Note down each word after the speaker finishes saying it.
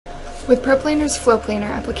With Proplanner's Flow Planner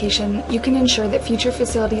application, you can ensure that future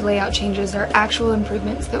facility layout changes are actual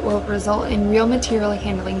improvements that will result in real material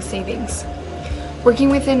handling savings. Working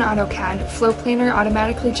within AutoCAD, Flow Planner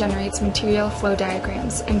automatically generates material flow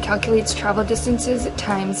diagrams and calculates travel distances,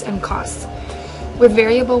 times, and costs. With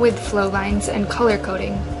variable width flow lines and color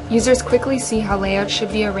coding, users quickly see how layouts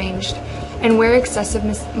should be arranged and where excessive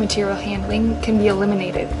material handling can be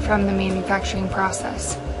eliminated from the manufacturing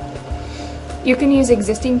process. You can use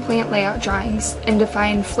existing plant layout drawings and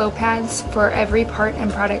define flow paths for every part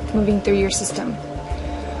and product moving through your system.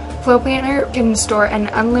 Flow Planner can store an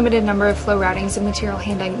unlimited number of flow routings and material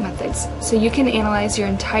handling methods, so you can analyze your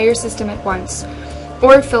entire system at once,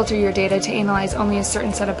 or filter your data to analyze only a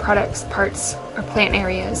certain set of products, parts, or plant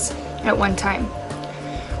areas at one time.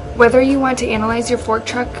 Whether you want to analyze your fork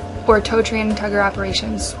truck or tow train and tugger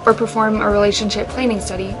operations, or perform a relationship planning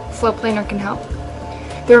study, Flow Planner can help.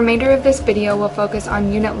 The remainder of this video will focus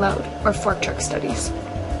on unit load, or fork truck studies.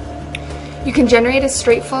 You can generate a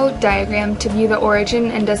straight flow diagram to view the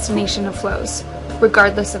origin and destination of flows,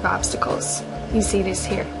 regardless of obstacles. You see this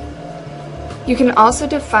here. You can also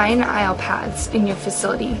define aisle paths in your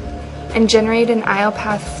facility and generate an aisle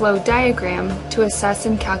path flow diagram to assess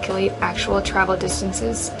and calculate actual travel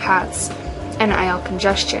distances, paths, and aisle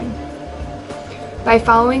congestion. By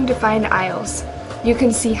following defined aisles, you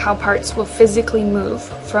can see how parts will physically move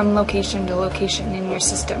from location to location in your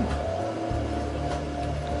system.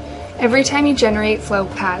 Every time you generate flow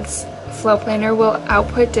paths, Flow Planner will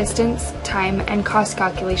output distance, time, and cost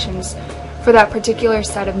calculations for that particular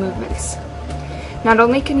set of movements. Not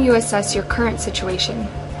only can you assess your current situation,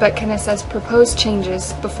 but can assess proposed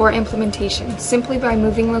changes before implementation simply by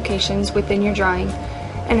moving locations within your drawing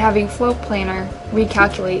and having Flow Planner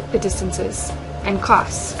recalculate the distances and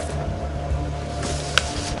costs.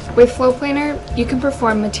 With Flow Planner, you can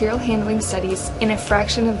perform material handling studies in a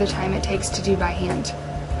fraction of the time it takes to do by hand.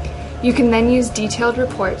 You can then use detailed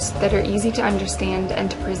reports that are easy to understand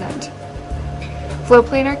and to present. Flow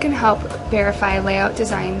Planner can help verify layout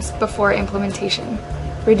designs before implementation,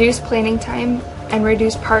 reduce planning time, and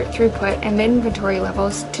reduce part throughput and inventory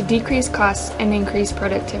levels to decrease costs and increase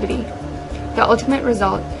productivity. The ultimate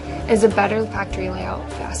result is a better factory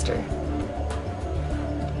layout faster.